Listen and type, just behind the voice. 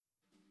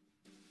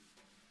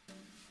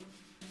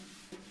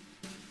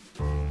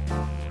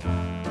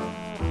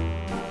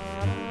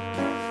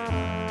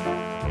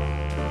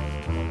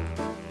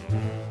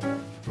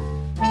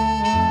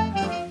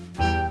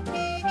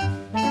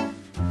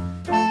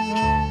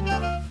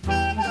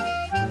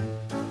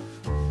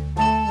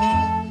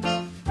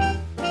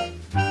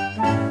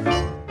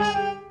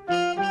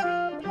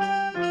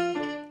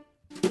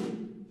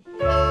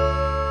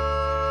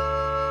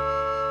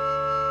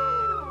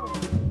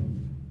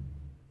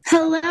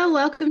Well,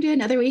 welcome to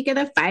another week of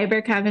the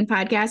Fiber Coven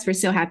podcast. We're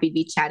so happy to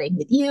be chatting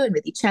with you and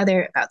with each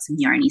other about some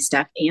yarny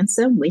stuff and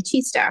some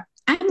witchy stuff.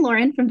 I'm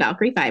Lauren from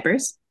Valkyrie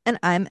Fibers. And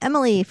I'm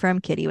Emily from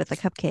Kitty with a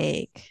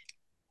Cupcake.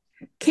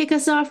 Kick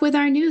us off with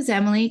our news,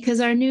 Emily, because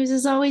our news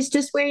is always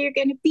just where you're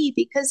going to be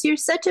because you're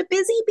such a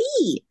busy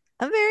bee.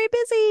 I'm very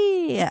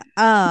busy.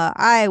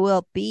 I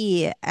will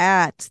be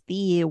at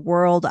the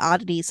World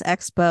Oddities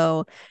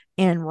Expo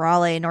in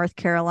Raleigh, North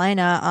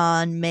Carolina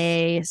on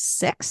May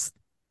 6th.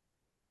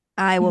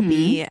 I will Mm-hmm.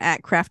 be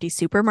at Crafty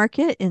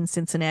Supermarket in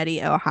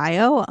Cincinnati,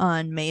 Ohio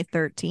on May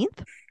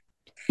 13th.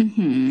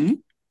 Mm-hmm.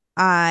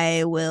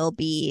 I will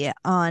be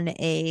on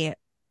a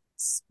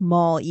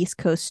small East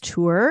Coast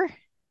tour,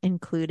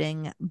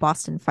 including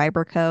Boston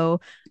Fiber Co.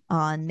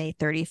 on May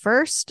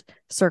 31st,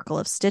 Circle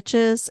of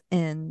Stitches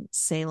in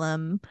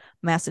Salem,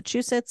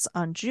 Massachusetts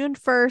on June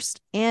 1st,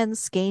 and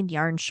Skein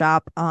Yarn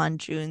Shop on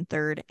June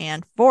 3rd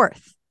and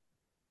 4th.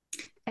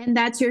 And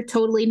that's your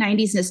totally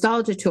 90s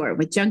nostalgia tour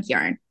with junk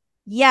yarn.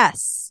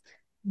 Yes,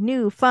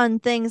 new fun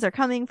things are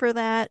coming for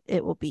that.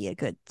 It will be a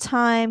good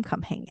time.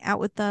 Come hang out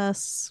with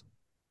us.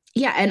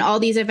 Yeah, and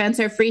all these events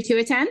are free to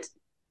attend?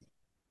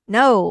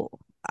 No,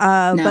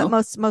 but No.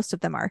 most of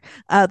them are.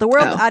 The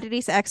World Oh.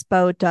 Oddities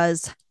Expo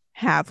does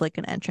have like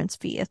an entrance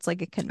fee. It's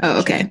like a Oh, convention.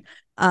 okay.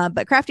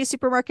 But Crafty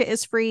Supermarket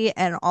is free,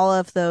 and all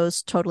of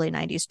those totally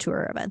 90s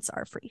tour events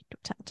are free to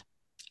attend.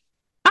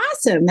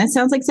 Awesome. That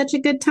sounds like such a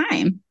good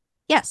time.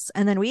 Yes,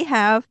 and then we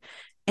have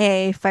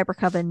a Fiber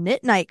Coven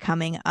Knit Night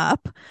coming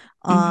up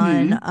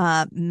on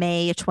Mm-hmm.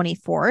 May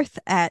 24th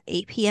at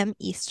 8 p.m.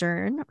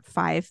 Eastern,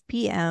 5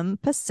 p.m.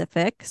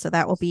 Pacific. So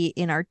that will be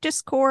in our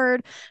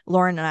Discord.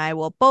 Lauren and I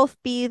will both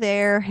be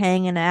there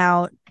hanging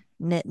out,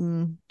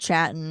 knitting,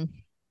 chatting,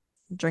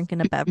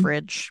 drinking a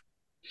beverage.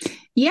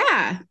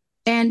 Yeah.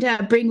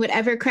 And bring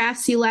whatever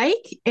crafts you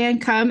like and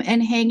come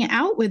and hang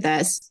out with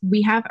us.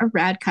 We have a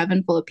rad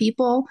coven full of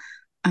people.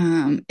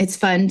 It's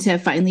fun to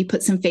finally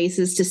put some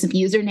faces to some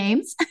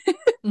usernames.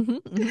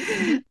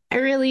 I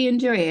really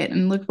enjoy it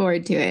and look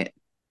forward to it.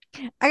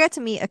 I got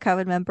to meet a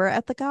coven member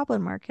at the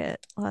Goblin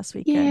Market last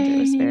weekend. It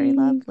was very Yay.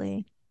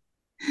 lovely.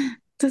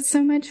 That's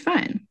so much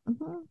fun.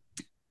 Mhm.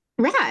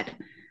 Rad.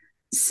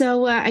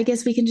 So I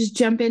guess we can just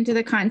jump into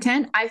the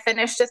content. I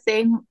finished a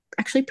thing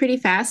actually pretty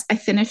fast. I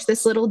finished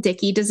this little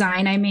Dicky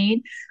design I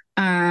made.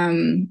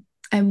 I'm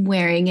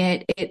wearing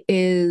it. It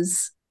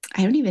is,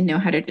 I don't even know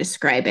how to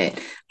describe it.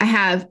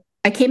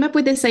 I came up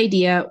with this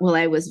idea while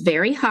I was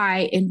very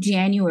high in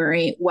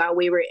January while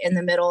we were in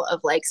the middle of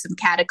like some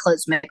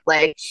cataclysmic,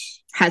 like,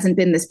 hasn't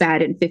been this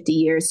bad in 50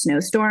 years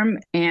snowstorm.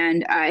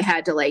 And I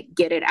had to like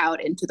get it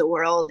out into the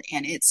world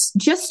and it's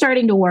just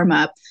starting to warm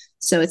up.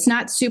 So it's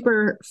not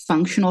super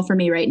functional for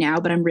me right now,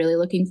 but I'm really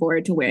looking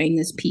forward to wearing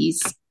this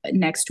piece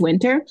next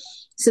winter.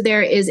 So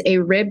there is a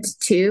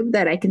ribbed tube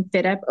that I can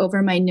fit up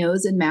over my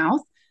nose and mouth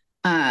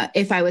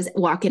if I was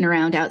walking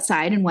around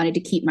outside and wanted to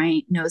keep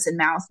my nose and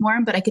mouth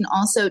warm, but I can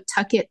also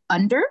tuck it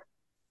under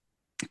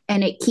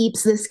and it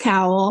keeps this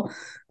cowl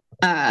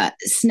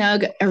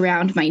snug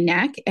around my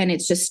neck and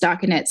it's just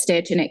stockinette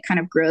stitch and it kind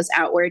of grows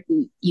outward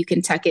and you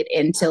can tuck it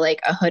into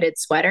like a hooded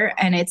sweater.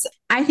 And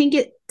I think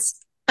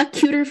it's a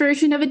cuter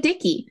version of a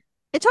Dickie.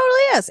 It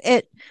totally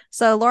is.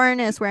 So Lauren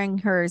is wearing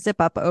her zip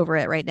up over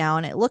it right now,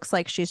 and it looks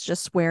like she's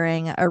just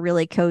wearing a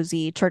really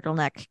cozy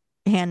turtleneck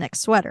hand neck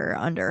sweater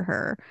under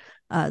her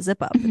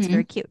zip up. It's Mm-hmm.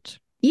 very cute.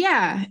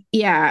 Yeah,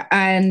 yeah.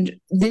 And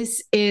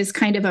this is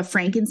kind of a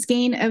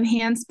Frankenstein of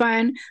hand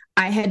spun.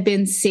 I had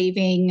been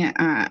saving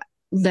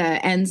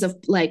the ends of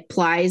like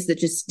plies that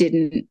just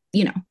didn't,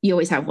 you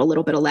always have a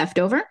little bit of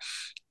leftover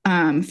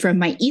from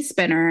my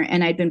e-spinner.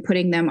 And I'd been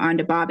putting them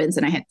onto bobbins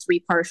and I had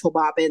three partial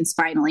bobbins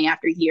finally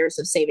after years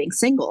of saving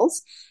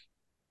singles.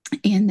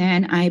 And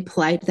then I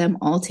plied them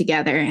all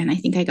together. And I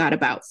think I got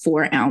about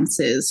 4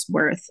 ounces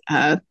worth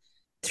of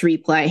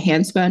three-ply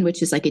handspun,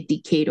 which is like a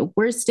decade of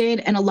worsted.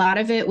 And a lot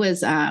of it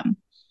was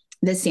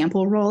the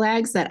sample roll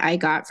eggs that I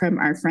got from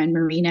our friend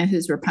Marina,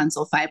 who's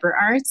Rapunzel Fiber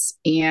Arts.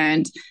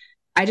 And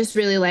I just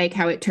really like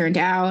how it turned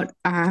out.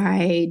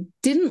 I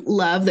didn't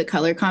love the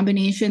color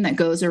combination that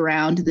goes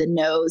around the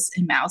nose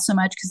and mouth so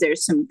much because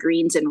there's some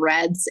greens and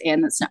reds,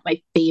 and that's not my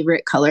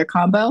favorite color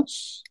combo.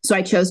 So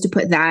I chose to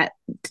put that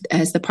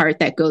as the part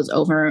that goes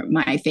over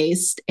my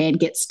face and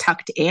gets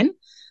tucked in.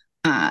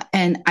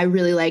 And I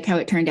really like how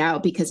it turned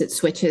out because it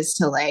switches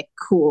to like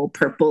cool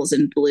purples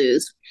and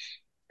blues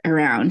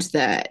around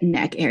the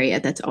neck area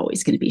that's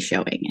always going to be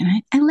showing.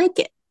 And I like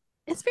it.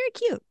 It's very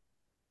cute.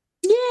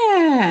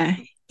 Yeah.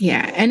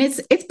 Yeah. And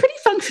it's pretty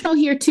functional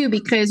here too,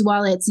 because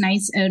while it's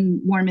nice and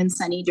warm and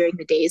sunny during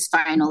the days,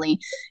 finally,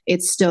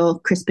 it's still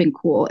crisp and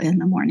cool in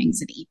the mornings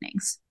and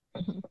evenings.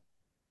 Mhm.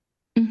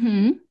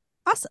 Mm-hmm.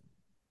 Awesome.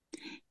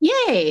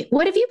 Yay.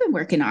 What have you been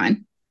working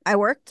on? I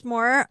worked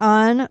more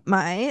on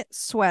my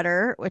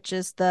sweater, which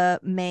is the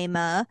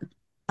Mama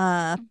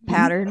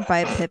pattern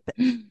by Pip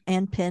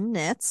and Pin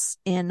Knits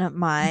in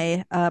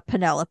my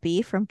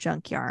Penelope from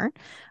Junk Yarn.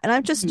 And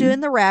I'm just Mm-hmm. doing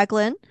the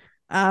raglan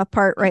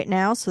part right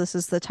now. So this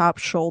is the top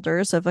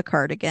shoulders of a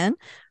cardigan.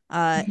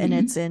 And Mm-hmm.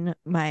 it's in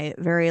my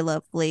very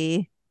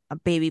lovely a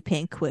baby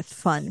pink with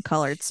fun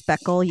colored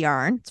speckle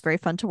yarn. It's very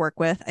fun to work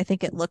with. I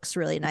think it looks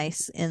really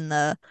nice in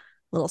the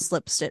little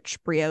slip stitch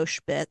brioche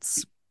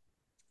bits.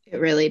 It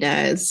really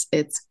does.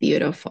 It's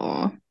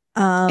beautiful.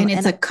 And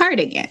it's And a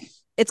cardigan.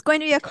 it's going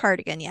to be a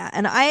cardigan, yeah.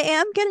 And I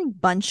am getting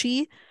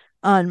bunchy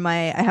on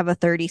I have a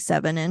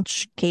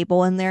 37-inch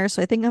cable in there,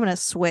 so I think I'm going to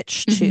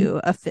switch Mm-hmm.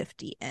 to a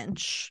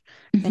 50-inch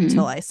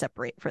until Mm-hmm. I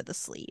separate for the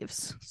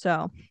sleeves.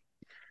 So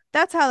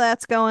that's how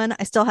that's going.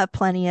 I still have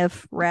plenty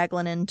of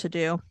raglan in to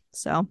do,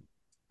 so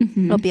it'll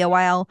Mm-hmm. be a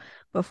while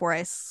before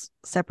I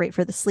separate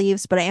for the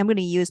sleeves, but I am going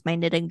to use my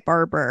Knitting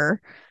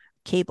Barber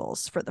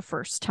cables for the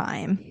first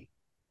time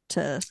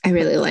to I put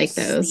really those like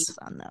those. sleeves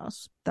on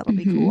those. That'll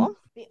be Mm-hmm. cool.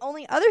 The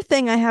only other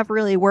thing I have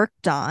really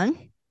worked on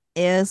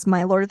is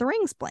my Lord of the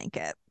Rings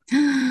blanket,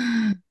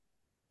 Oh,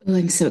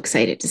 I'm so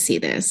excited to see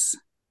this.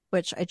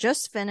 which I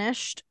just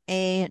finished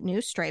a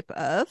new stripe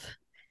of.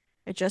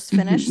 I just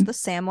finished Mm-hmm. the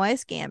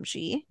Samwise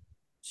Gamgee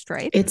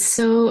stripe. It's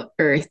so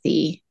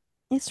earthy.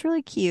 It's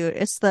really cute.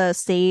 It's the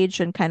sage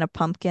and kind of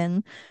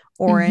pumpkin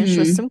orange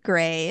with Mm-hmm. some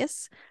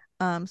grays.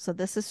 So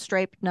this is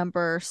stripe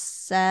number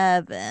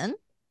 7.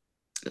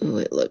 Oh,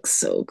 it looks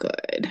so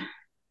good.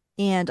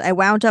 And I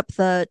wound up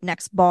the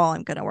next ball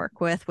I'm going to work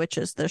with, which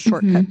is the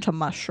shortcut Mm-hmm. to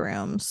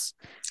mushrooms,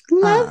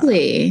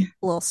 Lovely.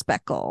 little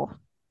speckle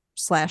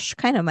slash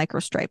kind of micro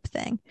stripe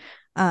thing.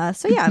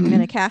 So yeah, I'm going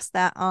to Mm-hmm. cast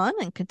that on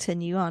and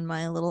continue on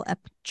my little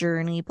epic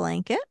journey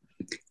blanket.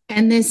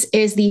 And this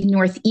is the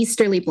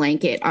northeasterly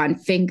blanket on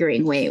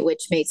fingering weight,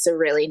 which makes a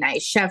really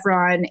nice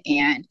chevron.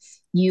 And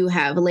you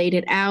have laid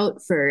it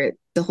out for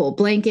the whole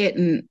blanket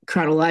and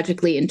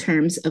chronologically in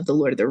terms of the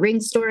Lord of the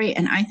Rings story.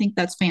 And I think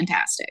that's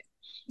fantastic.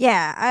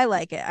 Yeah, I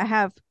like it.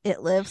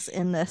 It lives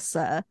in this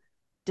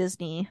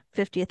Disney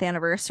 50th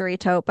anniversary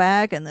tote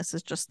bag, and this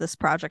is just this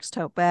project's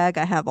tote bag.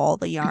 I have all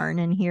the yarn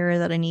in here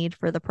that I need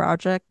for the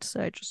project,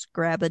 so I just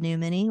grab a new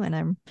mini when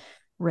I'm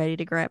ready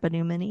to grab a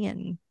new mini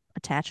and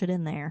attach it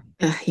in there.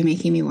 Ugh, you're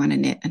making me want to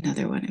knit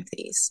another one of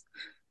these.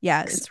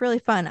 Yeah, it's really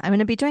fun. I'm going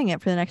to be doing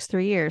it for the next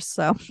 3 years,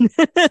 so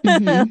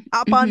Mm-hmm.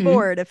 hop on Mm-hmm.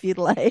 board if you'd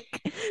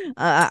like.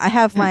 I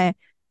have Uh, my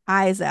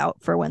eyes out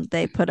for when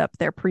they put up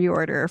their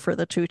pre-order for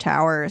the Two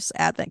Towers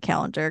advent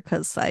calendar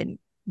because I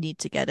need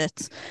to get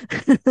it.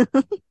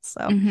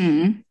 So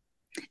mm-hmm.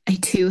 I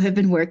too have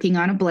been working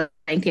on a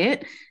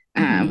blanket.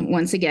 mhm.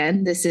 Once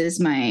again, this is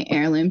my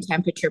heirloom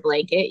temperature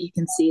blanket. You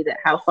can see that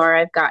how far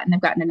I've gotten.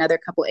 I've gotten another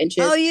couple Oh,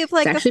 inches. you've It's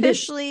like actually been,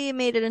 officially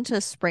made it into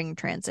a spring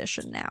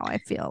transition now, I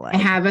feel I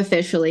like. have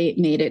officially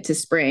made it to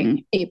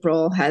spring.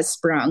 April has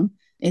sprung.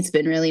 It's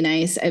been really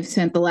nice. I've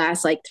spent the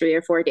last like 3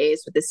 or 4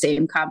 days with the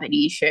same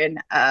combination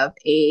of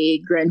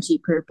a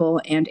grungy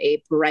purple and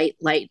a bright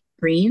light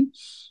green.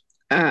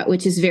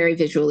 Which is very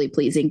visually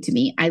pleasing to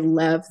me. I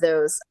love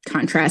those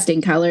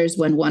contrasting colors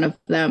when one of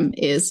them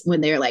is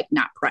when they're like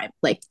not prime,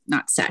 like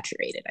not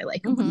saturated. I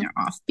like them when Hmm. they're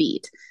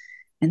offbeat.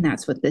 And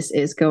that's what this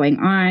is going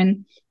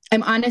on.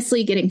 I'm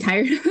honestly getting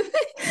tired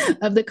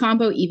of the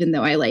combo, even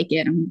though I like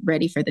it. I'm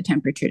ready for the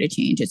temperature to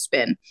change. It's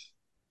been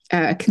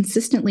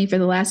consistently for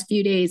the last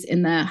few days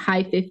in the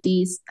high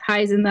 50s,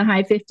 highs in the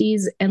high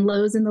 50s, and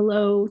lows in the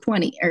low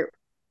 20 or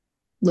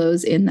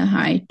lows in the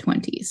high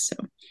 20s. So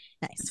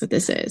that's Nice. what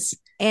this is.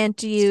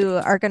 And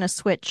you are going to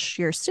switch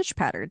your stitch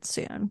pattern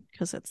soon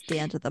because it's the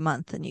end of the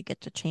month and you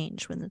get to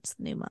change when it's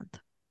the new month.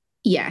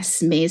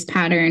 Yes, maze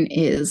pattern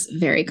is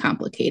very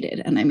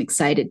complicated, and I'm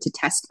excited to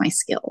test my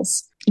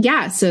skills.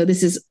 Yeah, so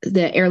this is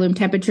the heirloom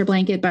temperature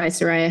blanket by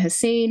Soraya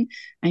Hussein.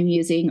 I'm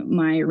using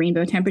my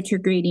rainbow temperature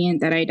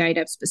gradient that I dyed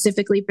up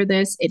specifically for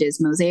this. It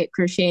is mosaic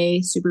crochet,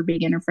 super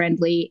beginner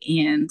friendly,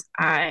 and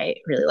I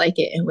really like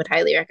it and would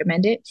highly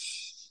recommend it.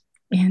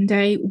 And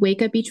I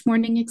wake up each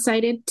morning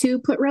excited to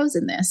put rows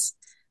in this.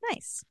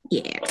 Nice.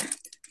 Yeah.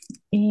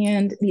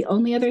 And the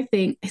only other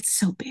thing, it's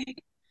so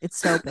big. It's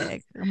so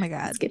big. Oh my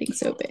God. It's getting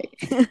so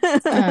big.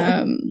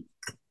 Um,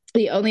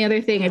 the only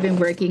other thing I've been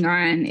working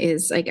on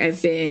is like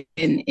I've been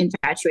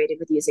infatuated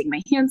with using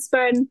my hand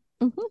spun.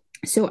 Mhm.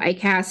 So I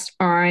cast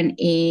on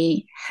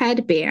a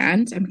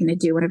headband. I'm going to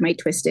do one of my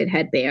twisted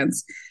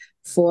headbands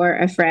for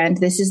a friend.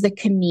 This is the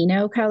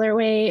Camino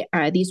colorway.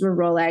 These were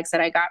Rolex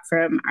that I got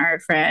from our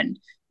friend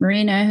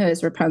Marina, who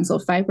is Rapunzel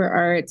Fiber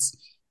Arts.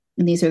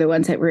 And these are the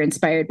ones that were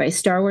inspired by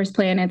Star Wars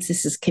planets.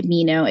 This is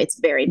Camino. It's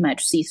very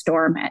much Sea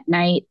Storm at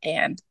night.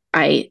 And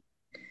I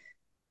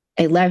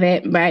love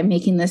it by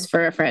making this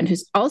for a friend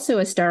who's also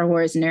a Star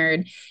Wars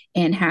nerd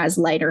and has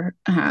light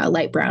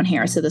brown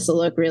hair. So this will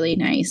look really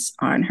nice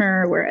on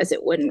her, whereas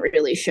it wouldn't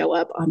really show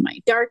up on my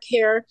dark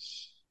hair.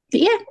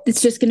 But yeah,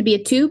 it's just going to be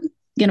a tube.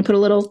 Going to put a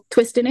little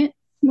twist in it,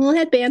 a little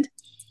headband.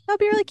 That'll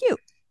be really cute.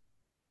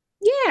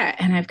 Yeah,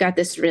 and I've got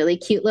this really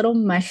cute little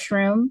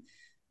mushroom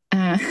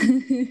uh,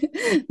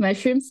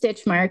 mushroom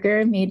stitch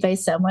marker made by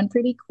someone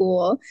pretty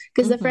cool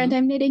because the Hmm. friend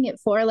I'm knitting it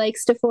for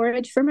likes to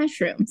forage for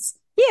mushrooms.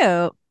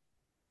 Cute.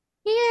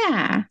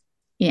 Yeah.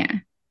 Yeah.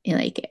 I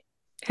like it.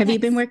 Have you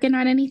been Nice. working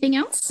on anything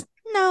else?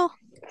 No,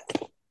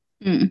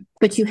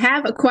 But you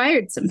have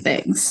acquired some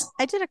things.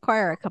 I did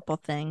acquire a couple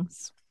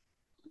things.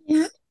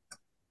 Yeah.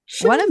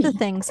 One Show of the me.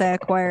 things I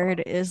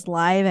acquired is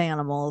live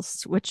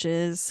animals, which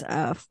is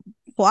a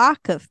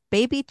flock of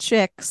baby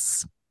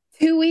chicks.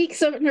 2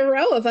 weeks in a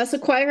row of us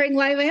acquiring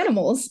live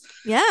animals.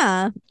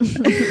 Yeah.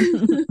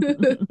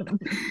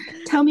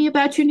 Tell me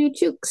about your new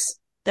chooks.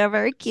 They're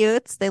very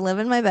cute. They live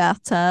in my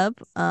bathtub.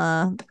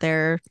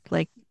 They're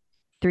like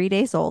 3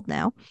 days old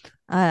now.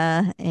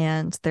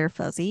 And they're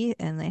fuzzy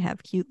and they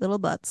have cute little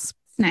butts.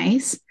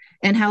 Nice.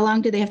 And how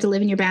long do they have to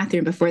live in your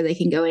bathroom before they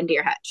can go into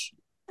your hutch?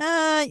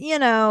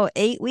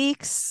 8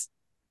 weeks,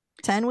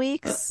 10 Uh,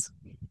 weeks.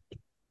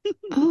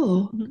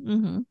 oh,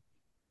 Hmm.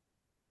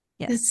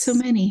 that's so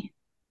Yes. many.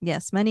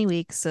 Yes, many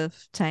weeks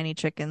of tiny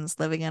chickens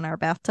living in our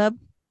bathtub.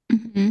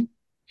 Hmm.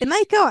 It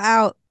might go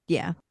out.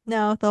 Yeah.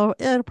 No, though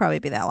it'll probably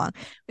be that long.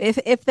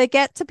 If they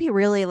get to be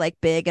really like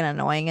big and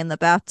annoying in the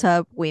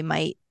bathtub, we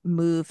might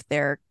move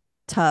their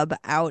tub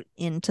out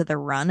into the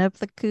run of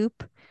the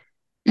coop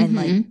and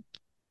like Hmm.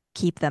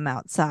 keep them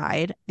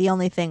outside. The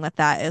only thing with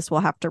that is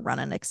we'll have to run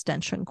an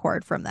extension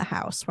cord from the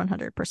house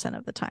 100%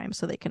 of the time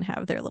so they can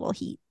have their little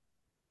heat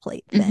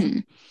plate thing Hmm.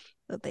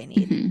 that they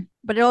need. Hmm.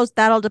 But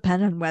that'll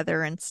depend on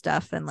weather and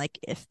stuff and like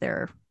if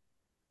they're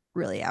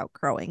really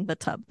outgrowing the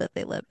tub that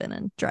they live in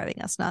and driving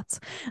us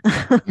nuts.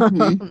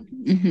 Hmm.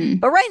 Hmm.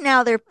 But right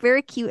now they're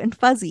very cute and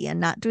fuzzy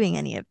and not doing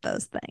any of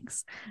those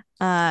things.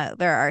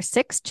 There are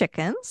 6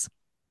 chickens.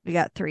 We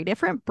got 3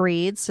 different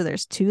breeds, so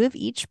there's 2 of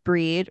each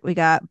breed. We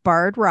got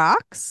barred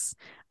rocks,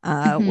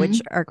 which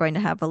Hmm. are going to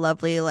have a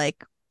lovely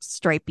like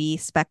stripy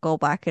speckle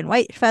black and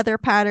white feather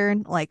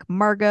pattern, like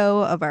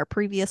Margot of our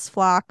previous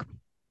flock.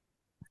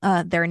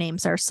 Their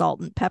names are Salt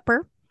and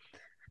Pepper.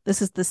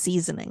 This is the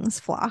seasonings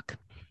flock.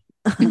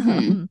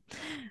 Hmm.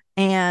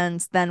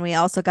 And then we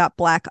also got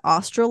black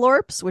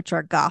Australorps, which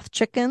are goth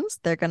chickens.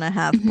 They're going to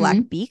have black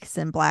Hmm. beaks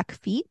and black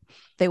feet.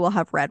 They will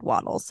have red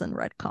wattles and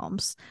red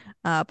combs,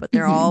 but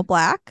they're all Hmm.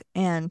 black,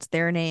 and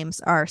their names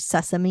are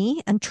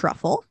Sesame and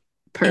Truffle.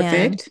 And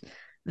Perfect.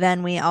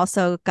 then we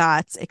also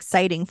got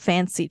exciting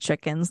fancy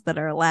chickens that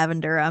are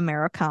lavender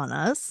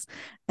Americanas,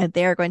 and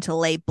they are going to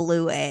lay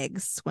blue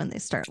eggs when they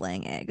start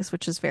laying eggs,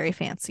 which is very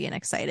fancy and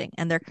exciting.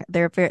 And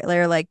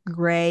they're like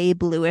gray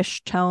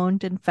bluish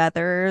toned in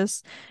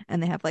feathers,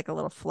 and they have like a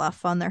little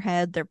fluff on their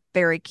head. They're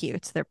very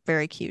cute. They're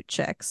very cute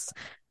chicks.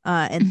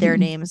 And their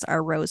Hmm. names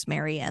are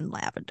Rosemary and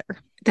Lavender.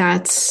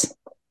 That's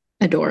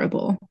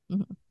adorable.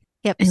 Mhm.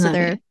 Yep. I So love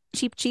they're it.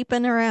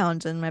 cheaping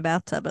around in my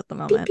bathtub at the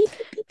Beep, moment. beep, beep,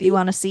 beep, If you beep.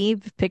 want to see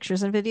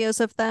pictures and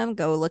videos of them,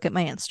 go look at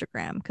my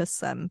Instagram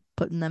because I'm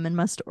putting them in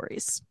my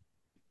stories.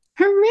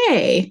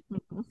 Hooray.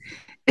 Mhm.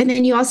 And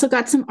then you also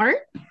got some art?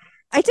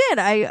 I did.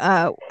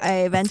 I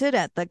evented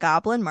at the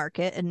Goblin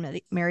Market in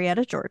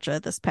Marietta, Georgia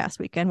this past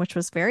weekend, which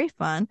was very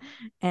fun.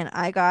 And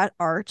I got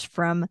art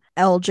from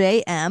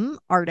LJM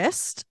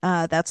Artist.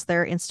 That's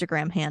their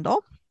Instagram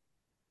handle.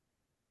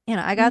 And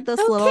I got this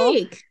Oh, little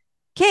cake.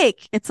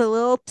 cake. It's a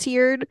little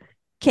tiered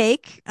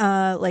cake,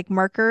 like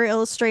marker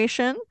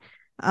illustration.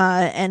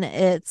 And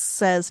it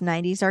says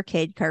 90s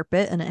arcade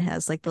carpet and it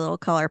has like the little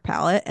color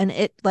palette and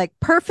it like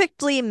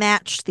perfectly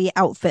matched the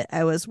outfit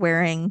I was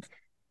wearing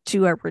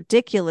to a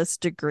ridiculous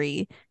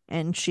degree.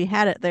 And she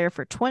had it there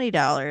for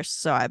 $20.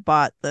 So I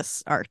bought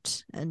this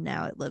art and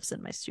now it lives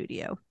in my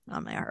studio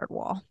on my art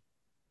wall.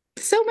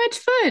 So much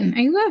fun.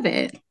 I love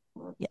it.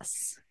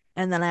 Yes.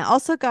 And then I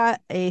also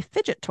got a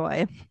fidget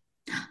toy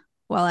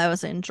while I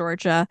was in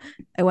Georgia.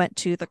 I went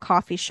to the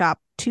coffee shop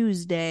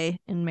Tuesday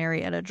in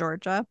Marietta,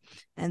 Georgia,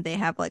 and they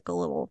have like a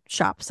little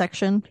shop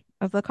section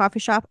of the coffee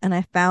shop. And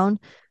I found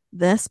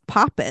this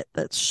poppet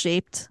that's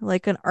shaped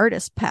like an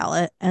artist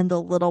palette, and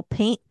the little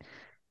paint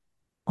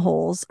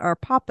holes are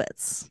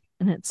poppets.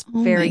 And it's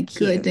Oh very my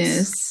cute.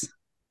 goodness.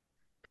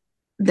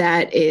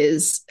 That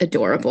is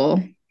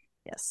adorable.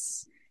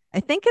 Yes. I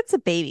think it's a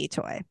baby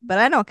toy, but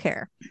I don't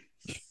care.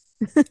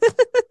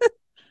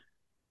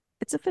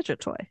 It's a fidget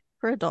toy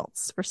for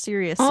adults, for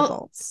serious All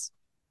adults.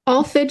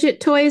 all fidget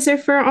toys are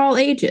for all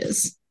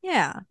ages.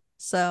 Yeah.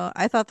 So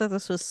I thought that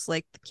this was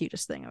like the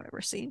cutest thing I've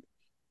ever seen.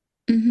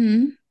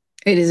 Mm-hmm.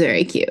 It is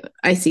very cute.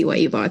 I see why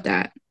you bought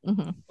that.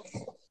 Hmm.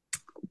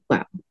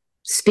 Wow.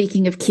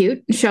 Speaking of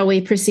cute, shall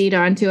we proceed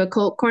on to a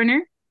cult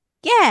corner?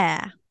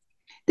 Yeah.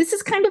 This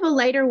is kind of a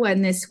lighter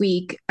one this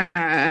week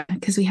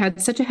because we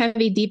had such a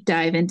heavy deep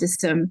dive into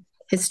some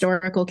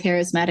historical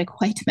charismatic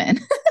white men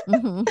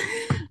Hmm.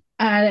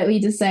 that we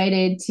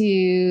decided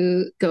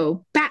to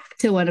go back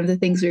to one of the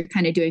things we were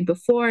kind of doing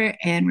before,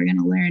 and we're going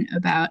to learn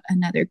about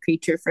another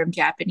creature from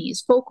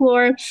Japanese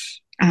folklore.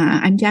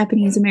 I'm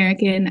Japanese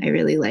American. I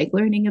really like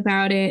learning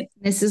about it.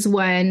 This is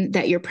one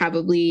that you're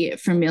probably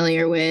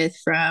familiar with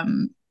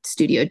from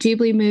Studio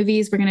Ghibli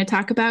movies. We're going to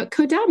talk about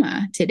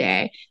Kodama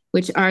today,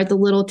 which are the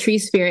little tree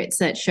spirits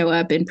that show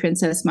up in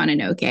Princess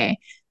Mononoke.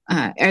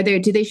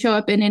 Do they show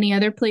up in any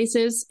other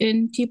places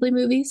in Ghibli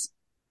movies?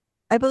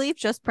 I believe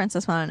just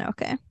Princess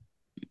Mononoke.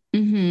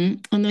 Mm-hmm.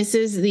 And this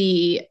is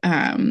the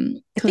I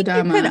think you could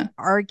Kodama.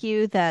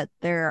 argue that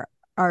there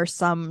are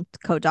some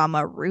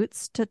Kodama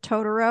roots to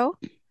Totoro.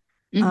 Um,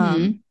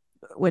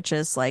 Mm-hmm. which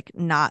is like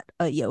not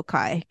a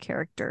yokai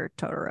character.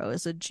 Totoro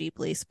is a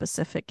Ghibli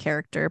specific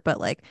character, but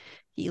like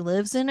he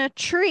lives in a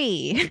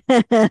tree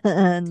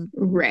and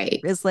Right.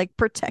 is like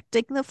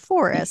protecting the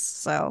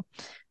forest. So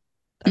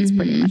that's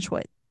pretty Mm-hmm. much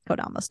what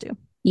Kodamas do.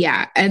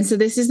 Yeah. And so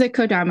this is the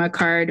Kodama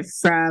card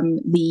from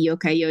the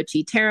Yokai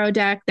Yochi Tarot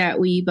deck that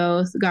we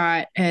both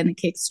got and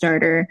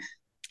Kickstarter.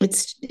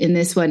 It's and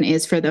this one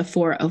is for the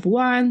Four of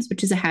Wands,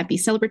 which is a happy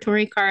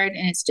celebratory card.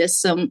 And it's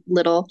just some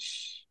little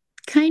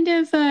kind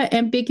of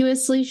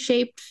ambiguously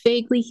shaped,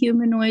 vaguely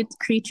humanoid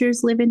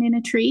creatures living in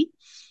a tree.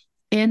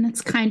 And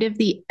that's kind of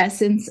the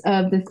essence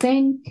of the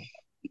thing.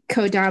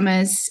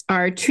 Kodamas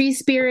are tree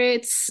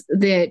spirits.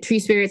 The tree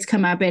spirits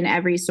come up in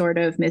every sort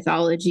of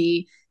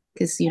mythology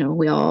because,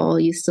 we all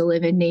used to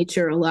live in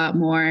nature a lot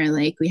more.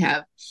 Like we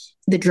have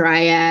the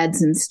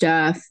dryads and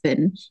stuff,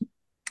 and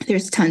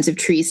there's tons of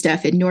tree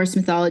stuff in Norse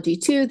mythology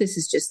too. This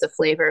is just the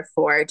flavor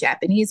for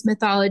Japanese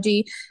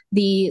mythology.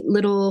 The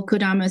little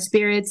Kodama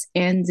spirits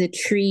and the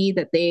tree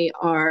that they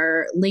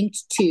are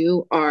linked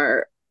to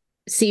are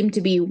seem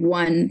to be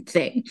one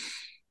thing.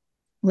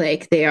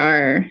 Like they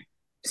are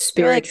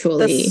They're like the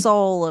spiritually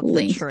soul of the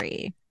linked.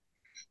 tree.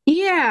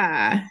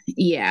 Yeah.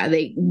 Yeah.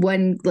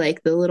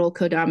 Like the little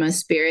Kodama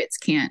spirits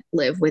can't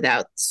live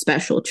without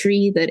special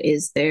tree that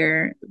is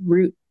their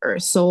root or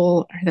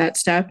soul or that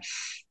stuff.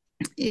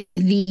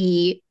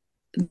 The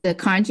the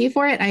kanji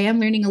for it, I am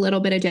learning a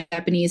little bit of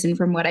Japanese, and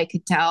from what I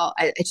could tell,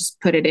 I just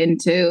put it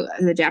into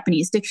the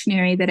Japanese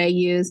dictionary that I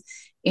use.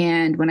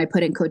 And when I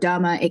put in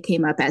Kodama, it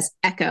came up as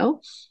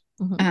echo.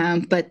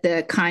 But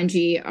the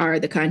kanji are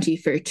the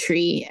kanji for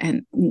tree,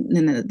 and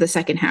then the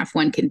second half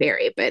one can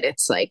vary, but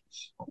it's like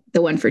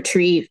the one for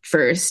tree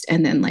first,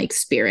 and then like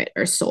spirit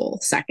or soul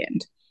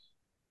second.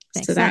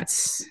 Makes So sense.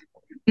 that's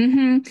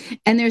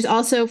and there's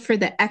also for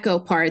the echo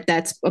part,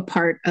 that's a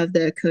part of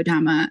the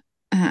Kodama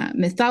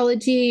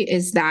mythology,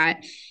 is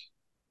that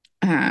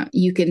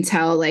you can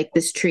tell like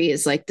this tree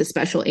is like the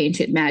special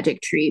ancient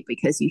magic tree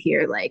because you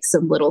hear like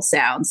some little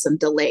sounds, some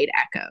delayed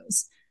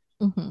echoes.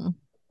 Mm-hmm.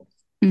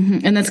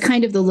 And that's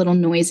kind of the little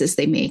noises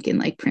they make in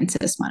like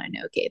Princess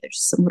Mononoke.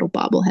 There's some little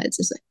bobbleheads.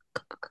 It's like,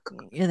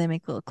 yeah, they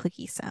make little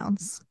clicky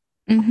sounds.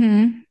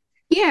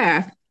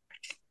 Yeah,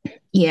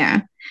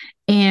 yeah.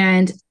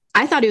 And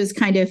I thought it was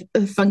kind of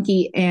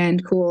funky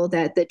and cool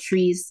that the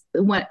trees,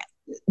 what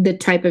the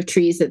type of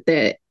trees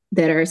that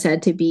are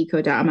said to be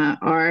Kodama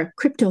are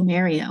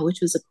Cryptomeria, which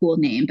was a cool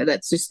name, but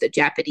that's just the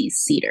Japanese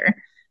cedar.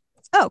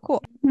 Oh,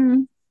 cool.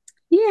 Mm-hmm.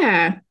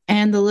 Yeah.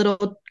 And the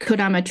little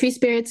Kodama tree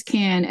spirits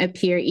can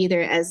appear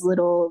either as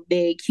little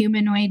big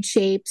humanoid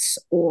shapes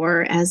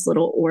or as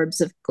little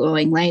orbs of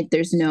glowing light.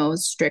 There's no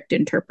strict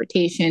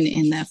interpretation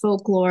in the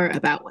folklore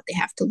about what they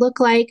have to look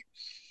like.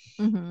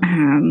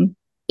 Mm-hmm.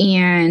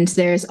 And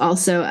there's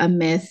also a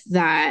myth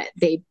that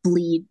they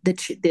bleed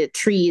the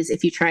trees,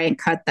 if you try and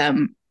cut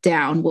them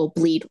down, will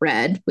bleed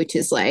red, which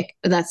is like,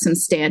 that's some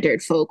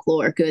standard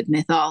folklore, good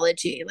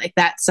mythology. Like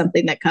that's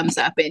something that comes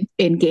up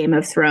in Game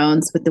of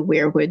Thrones with the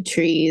weirwood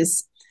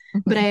trees.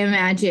 Mm-hmm. But I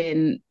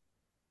imagine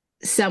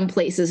some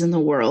places in the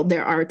world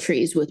there are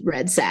trees with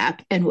red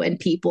sap, and when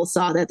people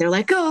saw that, they're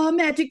like, oh,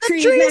 magic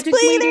trees, magic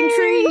bleeding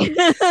tree.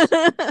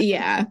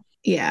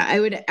 Yeah,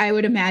 I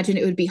would imagine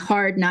it would be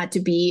hard not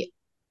to be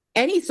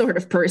any sort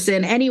of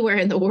person anywhere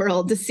in the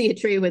world to see a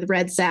tree with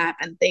red sap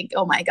and think,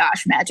 oh my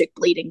gosh, magic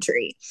bleeding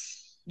tree.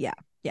 Yeah,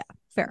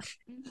 fair.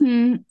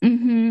 And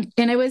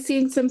I was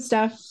seeing some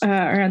stuff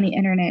around the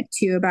internet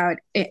too about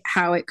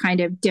how it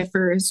kind of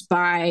differs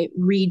by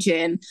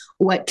region,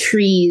 what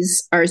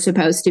trees are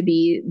supposed to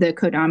be the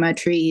Kodama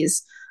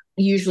trees.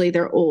 Usually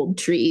they're old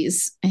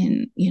trees,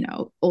 and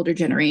older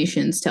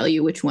generations tell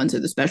you which ones are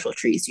the special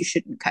trees you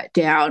shouldn't cut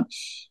down.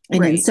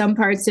 And in some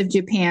parts of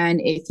Japan,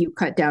 if you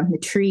cut down the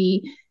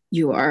tree,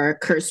 you are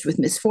cursed with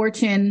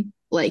misfortune,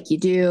 like you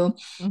do.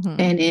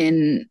 And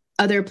in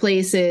other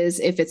places,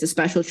 if it's a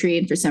special tree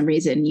and for some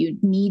reason you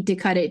need to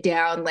cut it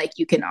down, like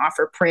you can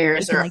offer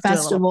prayers or a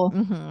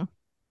festival.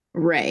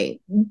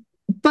 Right.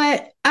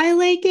 But I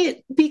like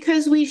it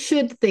because we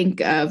should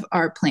think of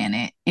our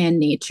planet and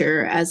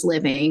nature as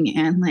living,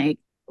 and like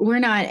we're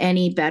not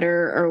any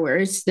better or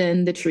worse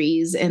than the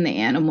trees and the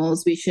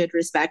animals. We should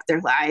respect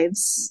their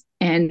lives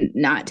and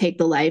not take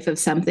the life of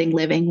something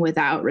living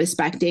without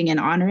respecting and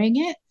honoring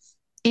it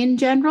in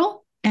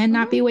general, and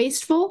not be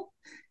wasteful.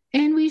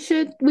 And we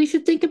should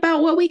think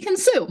about what we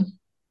consume.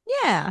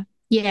 Yeah.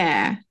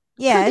 Yeah.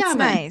 Kodama. It's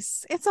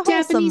nice. It's a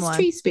wholesome Japanese one.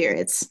 tree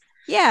spirits.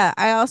 Yeah,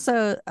 I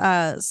also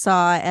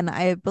saw, and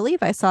I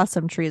believe I saw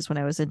some trees when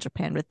I was in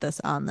Japan with this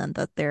on them,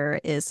 that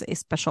there is a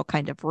special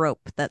kind of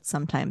rope that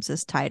sometimes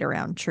is tied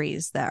around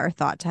trees that are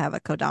thought to have a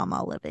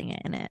Kodama living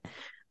in it,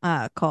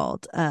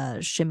 called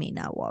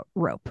Shimina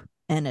rope.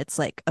 And it's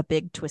like a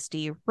big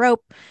twisty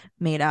rope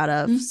made out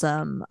of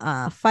some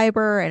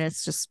fiber, and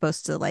it's just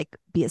supposed to like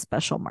be a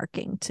special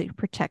marking to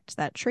protect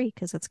that tree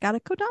because it's got a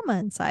Kodama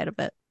inside of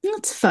it.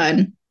 That's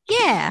fun.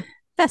 Yeah,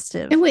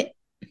 festive.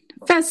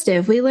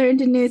 Festive. We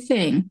learned a new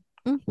thing.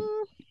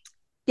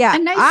 Yeah,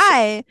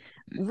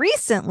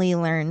 recently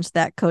learned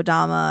that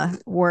Kodama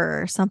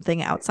were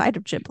something outside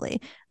of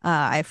Ghibli.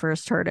 I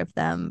first heard of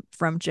them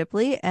from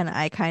Ghibli, and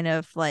I kind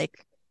of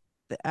like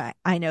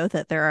I know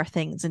that there are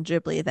things in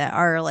Ghibli that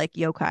are like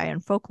yokai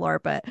and folklore,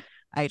 but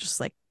I just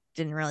like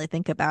didn't really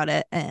think about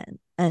it and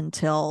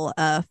until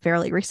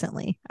fairly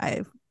recently.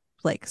 I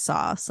like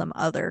saw some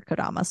other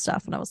Kodama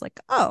stuff and I was like,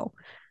 oh,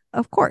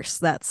 of course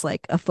that's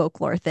like a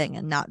folklore thing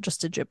and not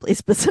just a Ghibli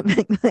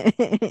specific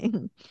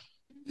thing.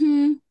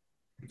 Mhm.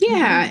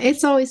 Yeah, Mhm.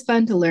 it's always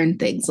fun to learn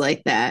things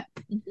like that.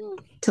 Mhm.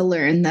 To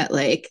learn that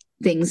like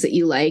things that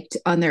you liked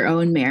on their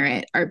own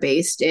merit are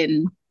based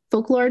in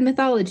folklore and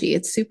mythology.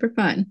 It's super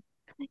fun.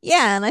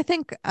 Yeah, and I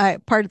think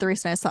part of the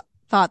reason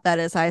thought that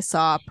is I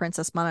saw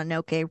Princess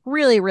Mononoke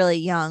really, really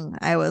young.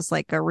 I was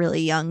like a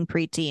really young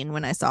preteen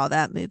when I saw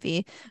that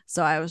movie.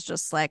 So I was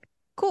just like,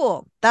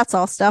 cool, that's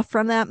all stuff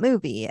from that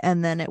movie.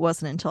 And then it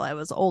wasn't until I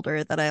was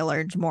older that I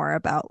learned more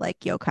about like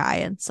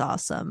yokai and saw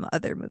some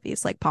other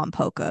movies like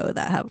Pompoko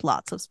that have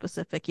lots of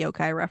specific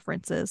yokai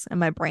references. And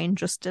my brain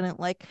just didn't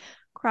like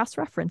cross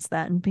reference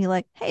that and be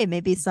like, hey,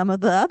 maybe some of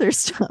the other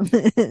stuff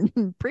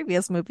in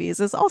previous movies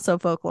is also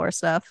folklore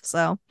stuff.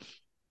 So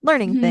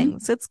learning Mm-hmm.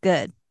 things. It's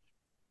good.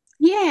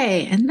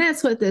 Yay. And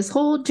that's what this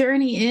whole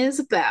journey is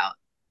about.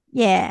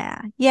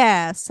 Yeah.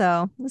 Yeah.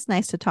 So it's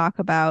nice to talk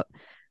about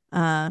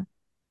uh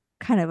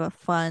kind of a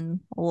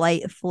fun,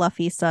 light,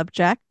 fluffy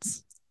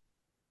subject.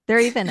 They're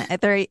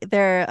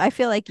I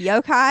feel like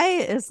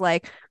yokai is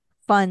like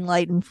fun,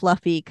 light, and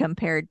fluffy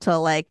compared to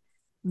like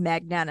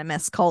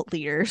magnanimous cult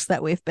leaders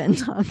that we've been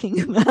talking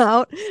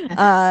about.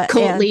 Cult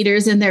And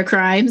leaders and their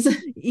crimes.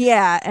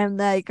 yeah, and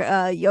like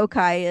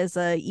yokai is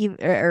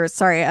or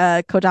sorry,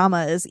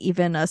 Kodama is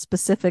even a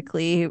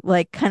specifically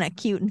like kind of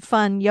cute and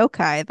fun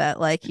yokai that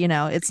like,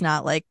 it's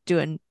not like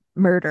doing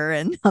murder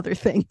and other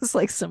things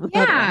like some of the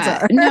other ones Yeah.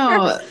 are.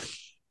 No,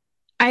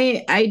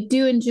 I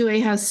do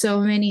enjoy how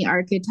so many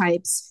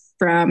archetypes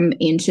from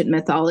ancient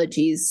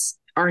mythologies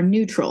are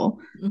neutral.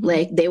 Hmm.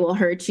 Like they will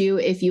hurt you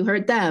if you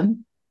hurt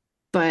them,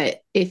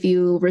 but if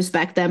you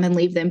respect them and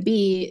leave them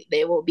be,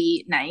 they will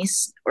be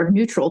nice or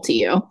neutral to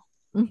you.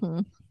 Hmm.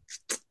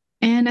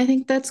 And I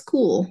think that's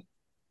cool.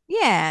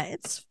 Yeah,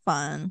 it's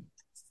fun.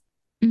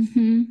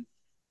 Mm-hmm.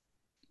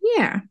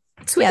 Yeah,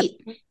 Yep. sweet.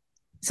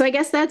 So I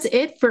guess that's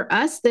it for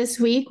us this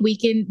week. We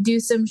can do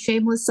some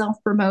shameless self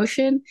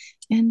promotion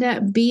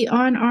and be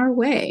on our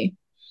way.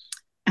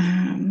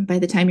 By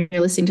the time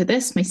you're listening to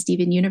this, my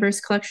Steven Universe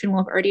collection will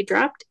have already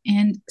dropped.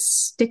 And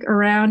stick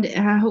around.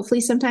 Hopefully,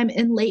 sometime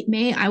in late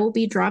May, I will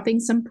be dropping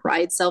some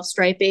Pride self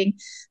striping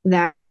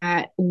that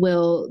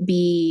will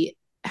be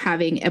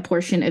having a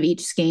portion of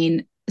each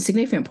skein. A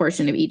significant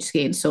portion of each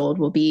skein sold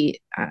will be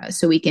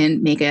so we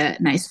can make a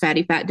nice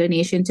fatty fat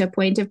donation to a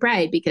Point of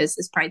Pride because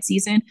this Pride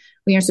season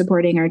we are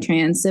supporting our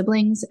trans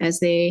siblings as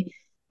they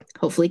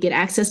hopefully get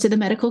access to the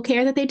medical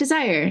care that they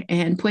desire,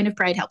 and Point of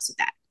Pride helps with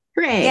that.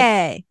 Hooray!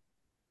 Yay.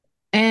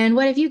 And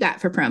what have you got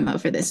for promo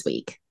for this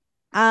week?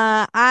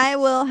 I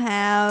will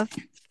have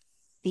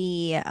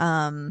the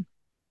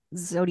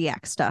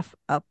Zodiac stuff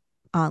up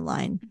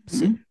online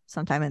soon, Mhm.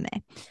 sometime in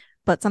May.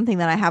 But something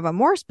that I have a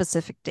more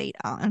specific date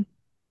on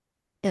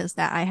is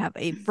that I have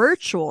a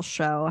virtual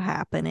show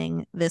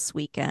happening this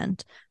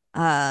weekend.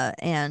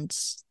 And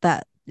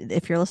that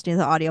if you're listening to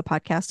the audio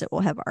podcast, it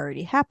will have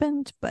already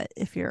happened. But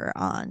if you're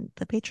on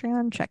the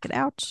Patreon, check it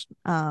out.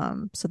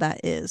 So that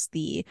is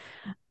the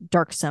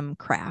Darksome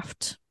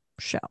Craft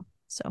show.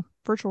 So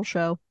virtual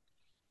show,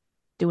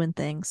 doing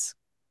things.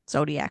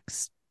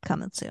 Zodiac's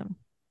coming soon.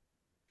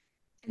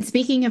 And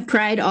speaking of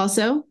Pride,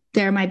 also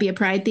there might be a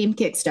Pride themed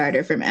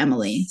Kickstarter from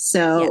Emily.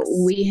 So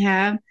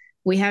Yes.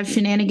 we have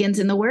shenanigans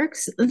in the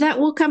works that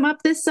will come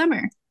up this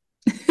summer.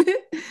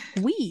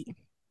 We.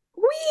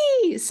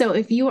 Whee! So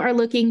if you are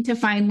looking to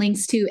find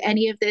links to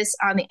any of this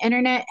on the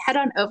internet, head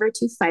on over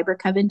to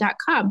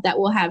fibercoven.com. That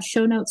will have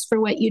show notes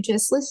for what you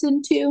just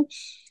listened to.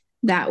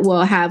 That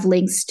will have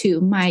links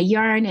to my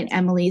yarn and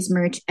Emily's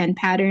merch and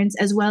patterns,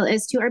 as well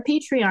as to our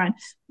Patreon,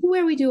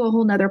 where we do a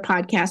whole nother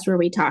podcast where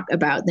we talk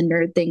about the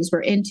nerd things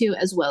we're into,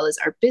 as well as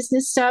our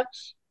business stuff.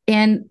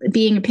 And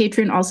being a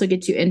patron also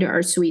gets you into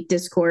our sweet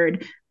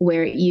Discord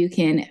where you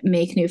can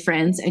make new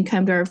friends and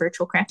come to our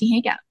virtual crafty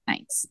hangout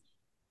nights.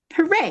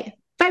 Hooray!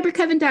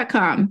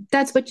 Fibercoven.com.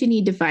 That's what you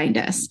need to find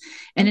us.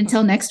 And Mhm.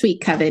 until next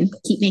week, Coven,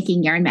 keep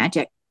making yarn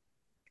magic.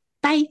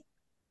 Bye.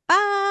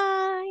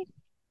 Bye.